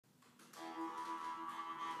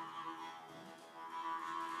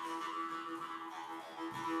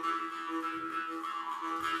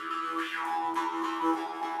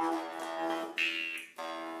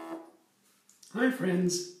Hi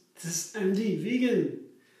friends, this is MD Vegan.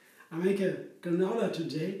 I make a granola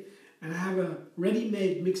today and I have a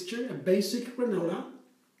ready-made mixture, a basic granola.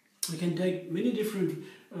 You can take many different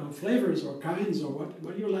flavors or kinds or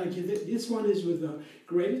what you like. This one is with a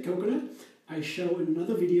grated coconut. I show in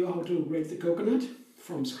another video how to grate the coconut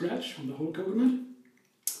from scratch, from the whole coconut.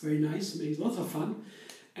 Very nice, makes lots of fun.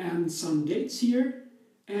 And some dates here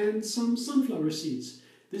and some sunflower seeds.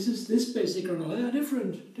 This basic granola. There are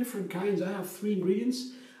different kinds. I have 3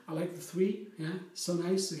 ingredients. I like the 3. Yeah, so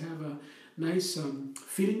nice to have a nice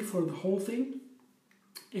feeling for the whole thing.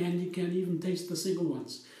 And you can even taste the single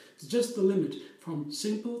ones. It's just the limit from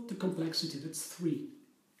simple to complexity. That's 3.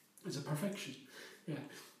 It's a perfection. Yeah.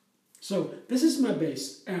 So this is my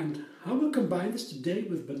base, and I will combine this today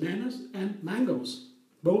with bananas and mangoes.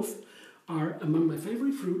 Both are among my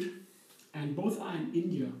favorite fruit. And both are in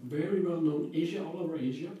India, very well known, Asia, all over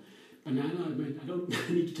Asia. Banana, I don't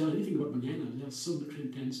need to tell anything about banana. They are so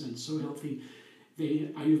nutrient dense and so healthy. The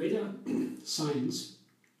Ayurveda science,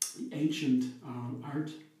 the ancient art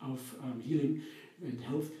of healing and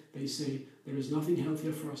health, they say there is nothing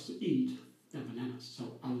healthier for us to eat than bananas.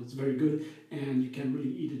 So it's very good, and you can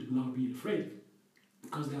really eat it without being afraid,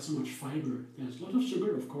 because there's so much fiber. There's a lot of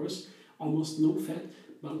sugar, of course, almost no fat,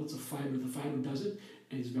 but lots of fiber. The fiber does it,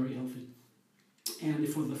 and it's very healthy. And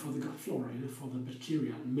for the gut flora, for the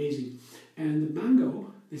bacteria, amazing. And the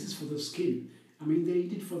mango, this is for the skin. I mean, they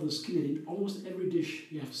eat it for the skin, and in almost every dish.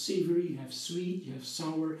 You have savory, you have sweet, you have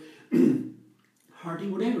sour, hearty,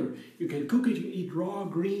 whatever. You can cook it, you eat raw,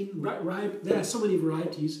 green, ripe. There are so many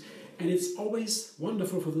varieties, and it's always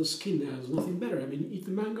wonderful for the skin. There's nothing better. I mean, eat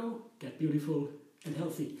the mango, get beautiful and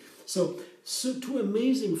healthy. So 2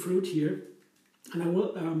 amazing fruit here, and I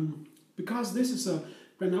will, because this is a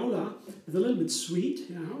granola is a little bit sweet,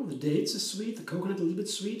 the dates are sweet, the coconut a little bit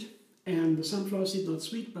sweet, and the sunflower seed not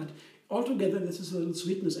sweet, but altogether this is a little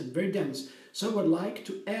sweetness and very dense. So I would like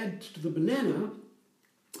to add to the banana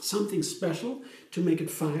something special to make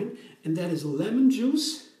it fine, and that is lemon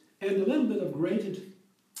juice and a little bit of grated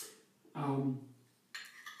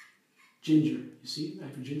ginger. You see, I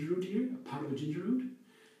have a ginger root here, a part of a ginger root.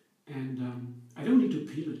 And I don't need to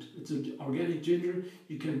peel it. It's an organic ginger.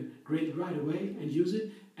 You can grate it right away and use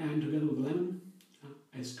it. And together with lemon,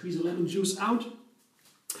 I squeeze the lemon juice out.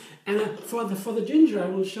 And for the ginger, I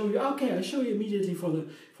will show you. Okay, I show you immediately for the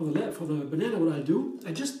banana what I do.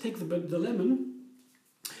 I just take the lemon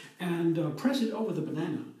and press it over the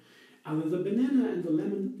banana. And the banana and the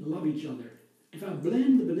lemon love each other. If I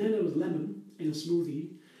blend the banana with lemon in a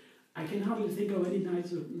smoothie, I can hardly think of any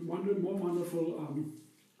nicer, more wonderful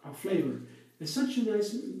flavor. There's such a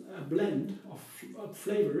nice blend of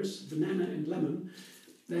flavors, banana and lemon.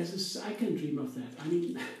 I can dream of that. I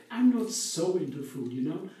mean, I'm not so into food,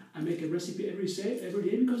 I make a recipe every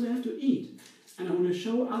day because I have to eat. And I want to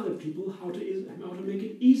show other people how to make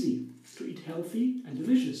it easy to eat healthy and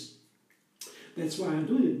delicious. That's why I'm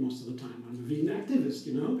doing it most of the time. I'm a vegan activist,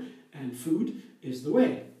 and food is the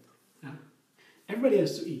way. Everybody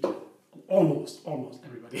has to eat. Almost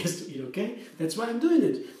everybody has to eat, okay? That's why I'm doing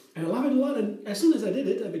it. And I love it a lot. And as soon as I did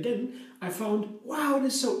it, I found, wow, it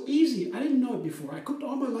is so easy. I didn't know it before. I cooked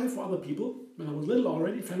all my life for other people. When I was little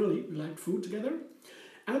already, family, we liked food together.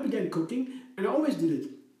 And I began cooking, and I always did it.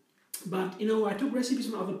 But, I took recipes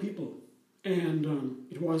from other people. And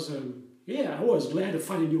it was, I was glad to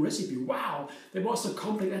find a new recipe. Wow, they were so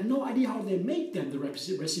complex. I had no idea how they make them, the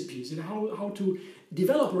recipes, how to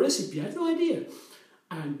develop a recipe. I had no idea.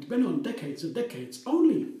 And it went on decades and decades.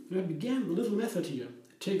 Only when I began the little method here,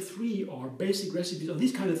 take 3 or basic recipes or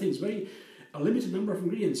these kind of things, a limited number of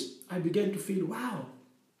ingredients, I began to feel, wow,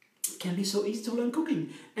 it can be so easy to learn cooking.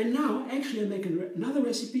 And now, actually, I make another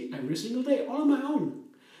recipe every single day, all on my own.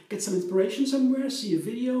 Get some inspiration somewhere, see a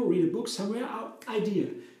video, read a book somewhere, idea.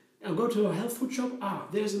 I'll go to a health food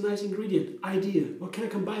shop, there's a nice ingredient, idea. What can I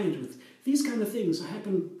combine it with? These kind of things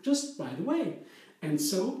happen just by the way. And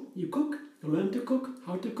so, you cook. You learn to cook,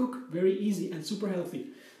 how to cook, very easy and super healthy.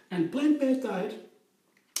 And plant-based diet,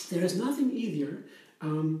 there is nothing easier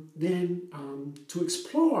than to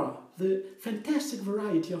explore the fantastic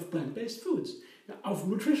variety of plant-based foods, of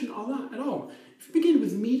nutrition at all. If you begin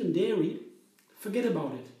with meat and dairy, forget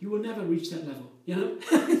about it. You will never reach that level,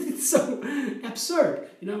 It's so absurd,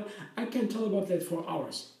 I can tell about that for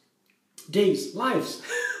hours, days, lives.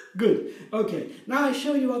 Good. Okay, now I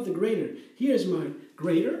show you about the grater. Here's my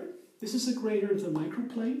grater. This is a grater, it's a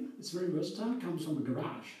microplane. It's very versatile. It comes from a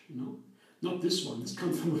garage, Not this one. This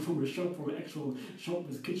comes from a shop, from an actual shop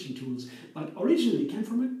with kitchen tools. But originally it came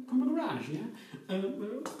from a garage,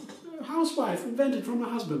 A housewife invented from her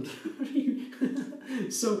husband.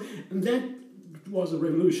 So that was a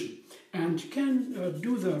revolution. And you can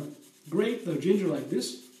grate the ginger like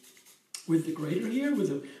this with the grater here,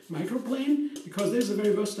 with a microplane, because this is a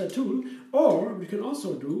very versatile tool. Or you can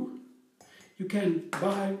also do, you can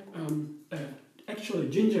buy actually a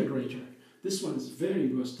ginger grater. This one is very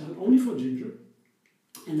versatile, only for ginger.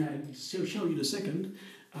 And I'll show you in a second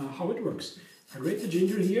how it works. I grate the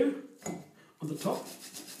ginger here on the top.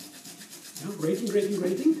 Yeah, grating, grating,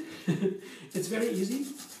 grating. It's very easy.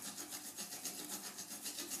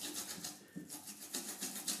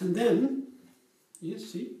 And then, you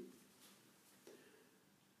see,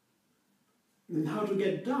 and how to get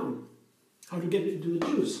it down, how to get it into the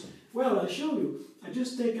juice. Well, I'll show you. I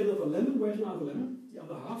just take another lemon, where's another lemon? The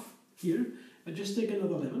other half, here. I just take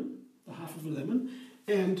another lemon, the half of a lemon,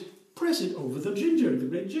 and press it over the ginger, the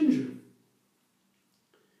great ginger.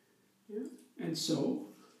 Yeah. And so,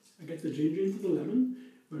 I get the ginger into the lemon,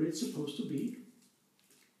 where it's supposed to be.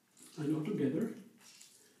 And all together,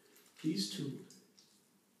 these two.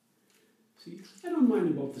 See, I don't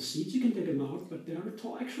mind about the seeds, you can take them out, but they're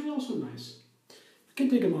actually also nice. You can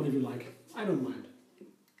take them out if you like, I don't mind.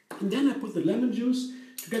 And then I put the lemon juice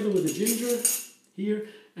together with the ginger here,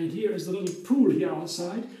 and here is the little pool here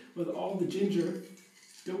outside where all the ginger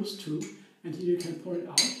goes to, and here you can pour it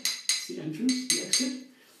out. It's the entrance, the exit.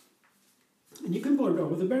 And you can pour it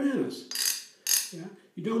over the bananas. Yeah?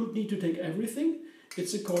 You don't need to take everything,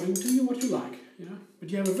 it's according to you what you like. Yeah? But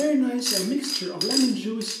you have a very nice mixture of lemon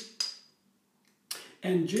juice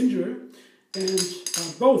and ginger, and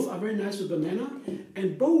both are very nice with banana,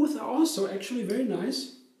 and both are also actually very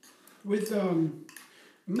nice with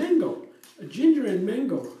mango. Ginger and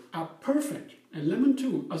mango are perfect, and lemon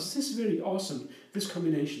too. This is very awesome, this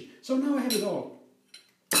combination. So now I have it all.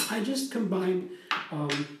 I just combine,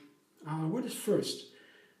 what is first?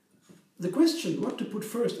 The question, what to put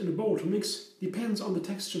first in a bowl to mix, depends on the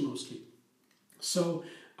texture mostly. So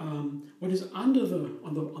what is on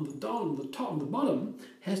the bottom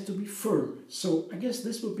has to be firm. So I guess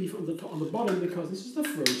this will be on the bottom because this is the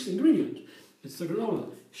first ingredient. It's the granola.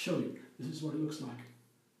 Show you. This is what it looks like.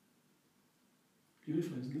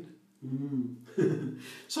 Beautiful, isn't it?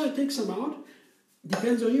 So I take some out.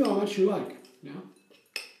 Depends on you how much you like. Yeah.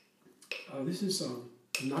 This is the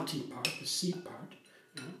nutty part, the seed part.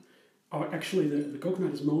 Yeah. Or actually, the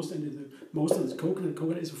coconut is most, and most of the coconut.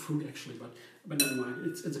 Coconut is a fruit actually, but never mind.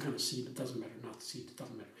 It's a kind of seed. It doesn't matter. Not seed. It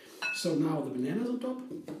doesn't matter. So now the bananas on top,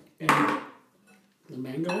 and the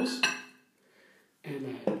mangoes, and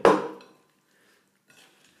I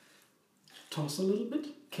toss a little bit.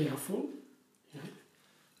 Careful. Yeah.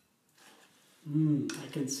 I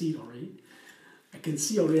can see it already. I can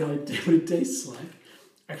see already what it tastes like.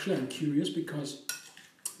 Actually, I'm curious because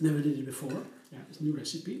I never did it before. Yeah, it's a new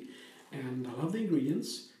recipe. And I love the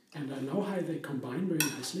ingredients, and I know how they combine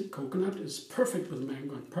very nicely. Coconut is perfect with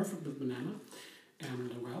mango and perfect with banana.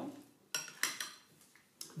 And well,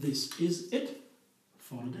 this is it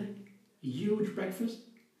for the day. A huge breakfast,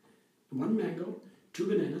 1 mango, 2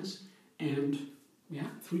 bananas, and yeah,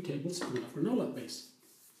 3 tablespoons of granola base.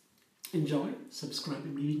 Enjoy, subscribe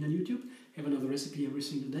immediately on YouTube. Have another recipe every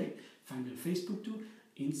single day. Find me on Facebook too,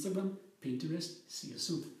 Instagram, Pinterest. See you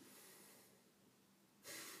soon.